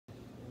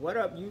What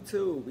up,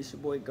 YouTube? It's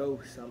your boy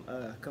Ghost. I'm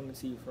coming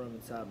to you from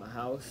inside my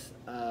house.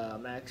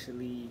 I'm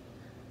actually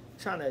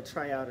trying to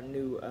try out a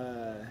new.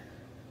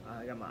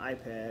 I got my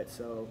iPad,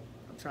 so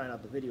I'm trying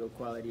out the video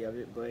quality of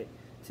it. But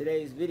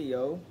today's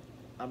video,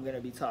 I'm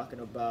gonna be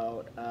talking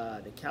about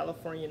the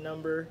California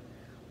number,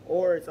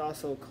 or it's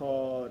also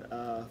called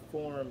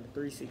Form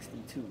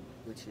 362,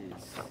 which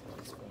is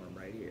this form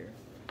right here.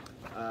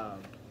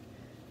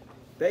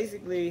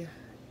 Basically,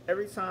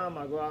 every time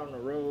I go out on the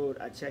road,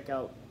 I check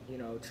out,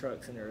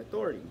 trucks and their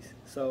authorities.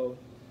 So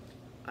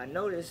I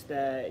noticed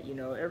that,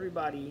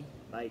 everybody,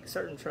 like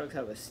certain trucks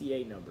have a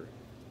CA number.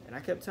 And I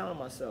kept telling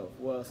myself,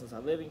 well, since I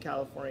live in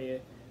California,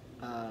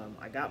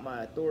 I got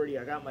my authority,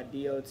 I got my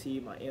DOT,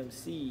 my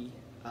MC,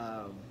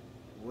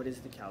 what is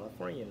the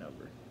California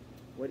number?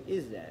 What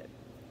is that?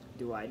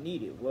 Do I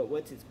need it?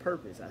 What's its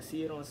purpose? I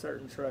see it on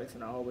certain trucks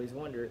and I always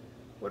wonder,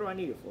 what do I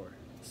need it for?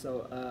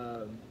 So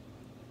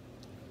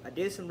I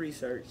did some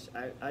research.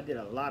 I did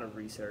a lot of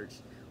research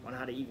on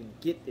how to even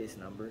get this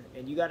number,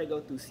 and you got to go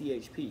through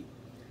CHP.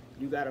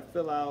 You got to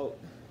fill out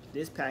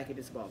this packet.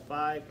 It's about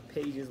 5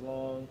 pages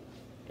long,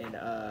 and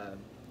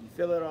you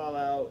fill it all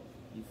out,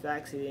 you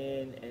fax it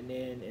in, and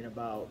then in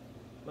about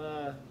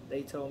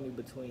they told me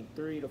between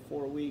 3 to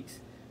 4 weeks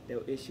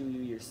they'll issue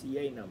you your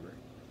CA number.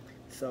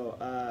 So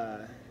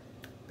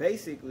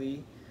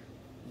basically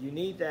you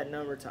need that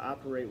number to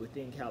operate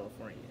within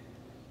California.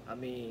 I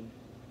mean,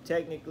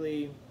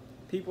 technically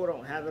people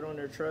don't have it on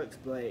their trucks,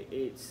 but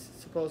it's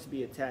supposed to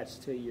be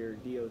attached to your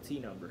DOT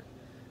number.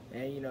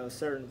 And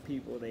certain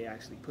people, they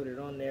actually put it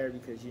on there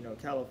because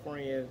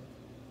California,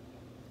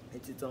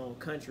 it's its own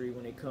country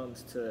when it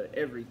comes to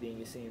everything,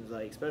 it seems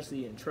like,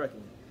 especially in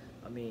trucking.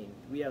 I mean,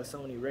 we have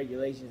so many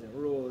regulations and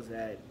rules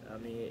that, I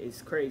mean,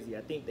 it's crazy.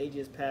 I think they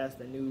just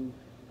passed a new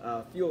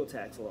fuel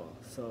tax law.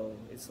 So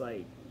it's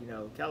like,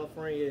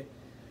 California,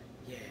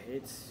 yeah,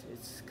 it's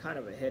kind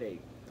of a headache.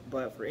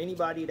 But for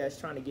anybody that's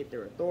trying to get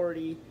their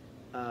authority,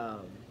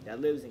 that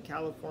lives in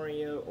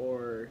California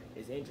or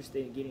is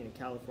interested in getting a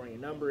California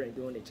number and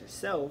doing it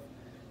yourself,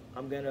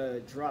 I'm gonna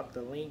drop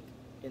the link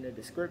in the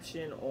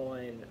description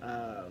on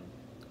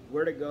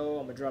where to go.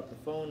 I'm gonna drop the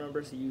phone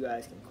number so you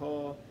guys can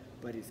call,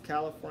 but it's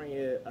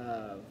California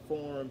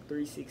Form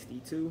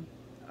 362.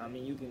 I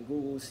mean, you can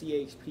Google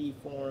CHP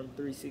Form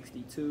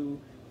 362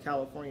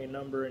 California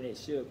number and it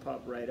should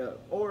pop right up,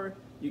 or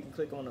you can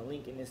click on the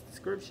link in this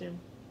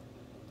description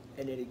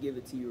and it'll give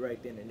it to you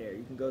right then and there.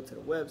 You can go to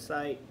the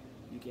website,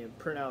 you can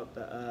print out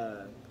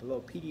the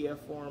little PDF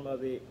form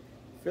of it,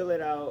 fill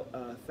it out,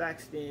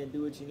 fax it in,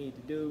 do what you need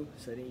to do,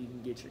 so then you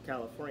can get your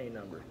California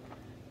number.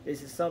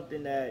 This is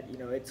something that,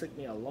 it took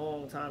me a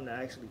long time to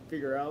actually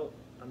figure out.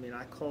 I mean,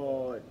 I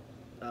called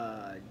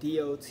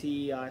DOT,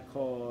 I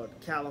called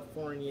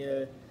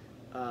California,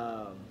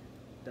 the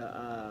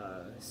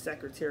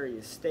Secretary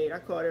of State, I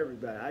called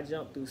everybody. I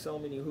jumped through so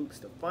many hoops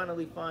to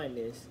finally find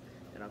this,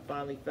 and I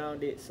finally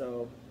found it.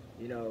 So,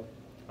 I'm going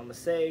to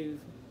save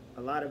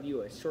a lot of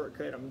you a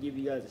shortcut. I'm going to give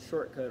you guys a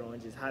shortcut on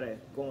just how to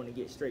go on and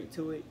get straight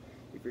to it.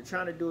 If you're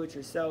trying to do it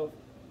yourself,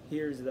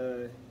 here's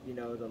the,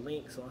 the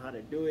links on how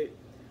to do it.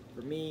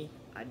 For me,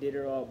 I did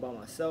it all by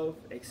myself,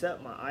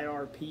 except my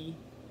IRP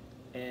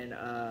and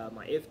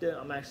my IFTA.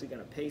 I'm actually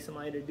going to pay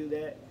somebody to do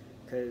that,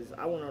 because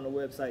I went on the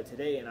website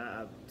today, and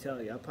I'm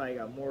telling you, I probably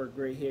got more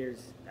gray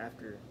hairs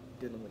after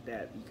dealing with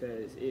that,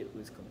 because it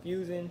was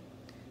confusing.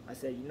 I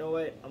said, you know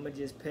what, I'm going to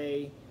just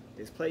pay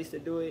this place to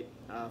do it.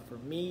 For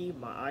me,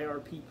 my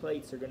IRP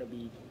plates are going to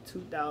be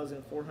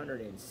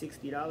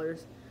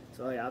 $2,460.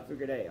 So yeah, I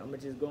figured, hey, I'm going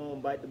to just go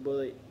and bite the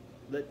bullet,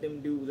 let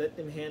them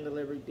handle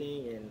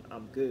everything, and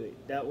I'm good.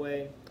 That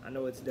way, I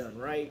know it's done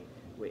right.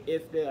 With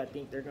IFTA, I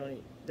think they're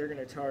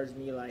gonna charge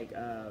me like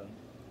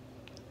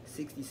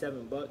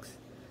 67 bucks.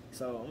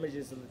 So I'm gonna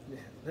just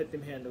let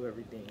them handle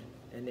everything.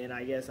 And then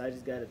I guess I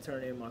just gotta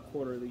turn in my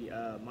quarterly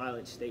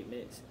mileage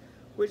statements,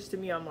 which to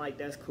me, I'm like,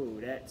 that's cool.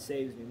 That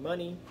saves me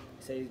money,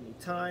 saves me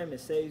time,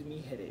 it saves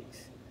me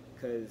headaches.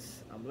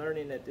 Because I'm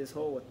learning that this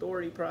whole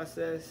authority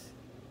process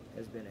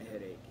has been a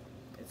headache.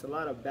 It's a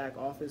lot of back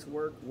office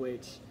work,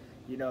 which,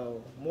 I'm gonna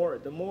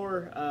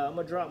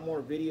drop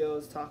more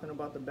videos talking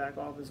about the back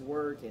office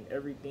work and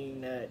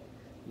everything that,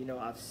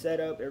 I've set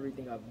up,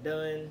 everything I've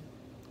done.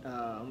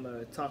 I'm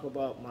gonna talk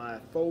about my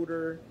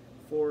folder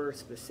for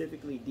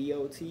specifically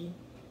DOT,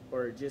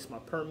 or just my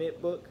permit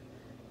book.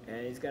 And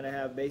it's gonna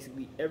have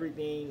basically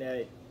everything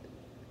that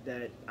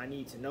I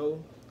need to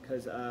know,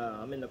 because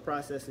I'm in the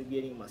process of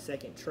getting my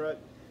second truck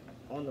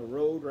on the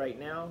road right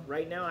now.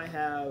 Right now I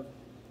have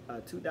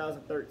a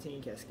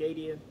 2013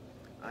 Cascadia.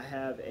 I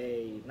have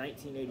a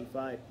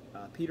 1985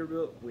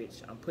 Peterbilt,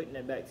 which I'm putting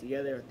that back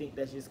together. I think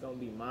that's just gonna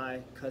be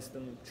my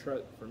custom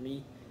truck for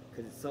me,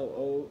 because it's so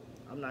old.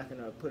 I'm not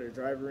gonna put a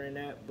driver in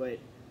that, but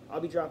I'll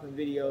be dropping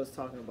videos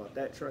talking about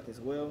that truck as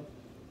well.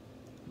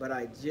 But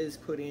I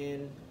just put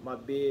in my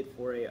bid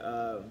for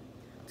a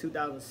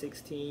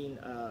 2016,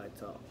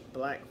 it's a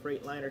black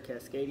Freightliner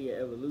Cascadia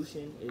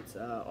Evolution. It's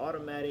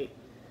automatic.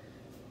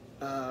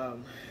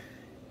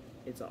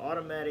 It's an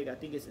automatic, I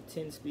think it's a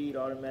 10-speed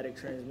automatic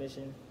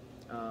transmission.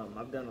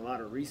 I've done a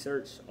lot of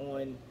research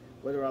on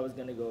whether I was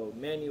going to go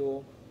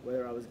manual,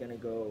 whether I was going to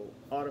go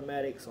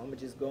automatic. So I'm going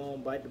to just go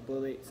on, bite the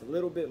bullet. It's a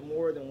little bit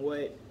more than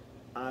what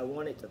I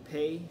wanted to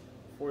pay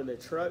for the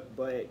truck,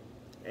 but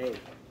hey,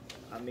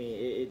 I mean,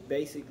 it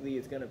basically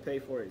is going to pay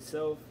for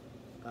itself.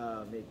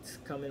 It's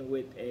coming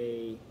with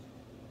I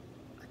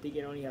think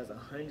it only has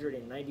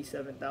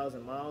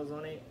 197,000 miles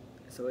on it.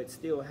 So it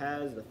still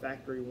has the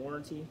factory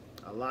warranty,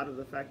 a lot of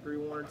the factory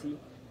warranty.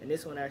 And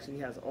this one actually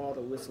has all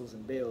the whistles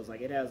and bells.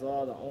 Like, it has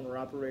all the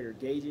owner-operator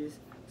gauges.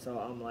 So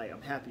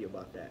I'm happy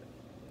about that.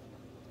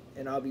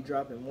 And I'll be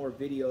dropping more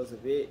videos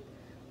of it.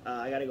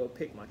 I got to go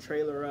pick my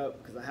trailer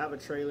up because I have a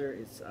trailer.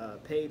 It's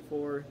paid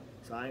for,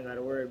 so I ain't got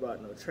to worry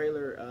about no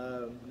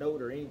trailer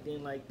note or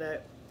anything like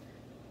that.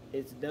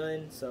 It's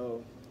done.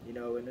 So, you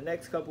know, in the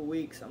next couple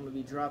weeks, I'm going to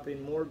be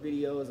dropping more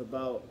videos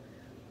about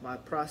my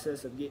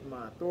process of getting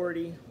my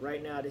authority.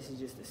 Right now, this is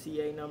just a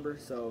CA number.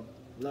 So,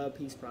 love,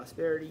 peace,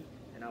 prosperity.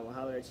 And I will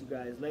holler at you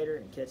guys later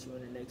and catch you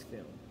in the next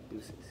film.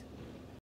 Deuces.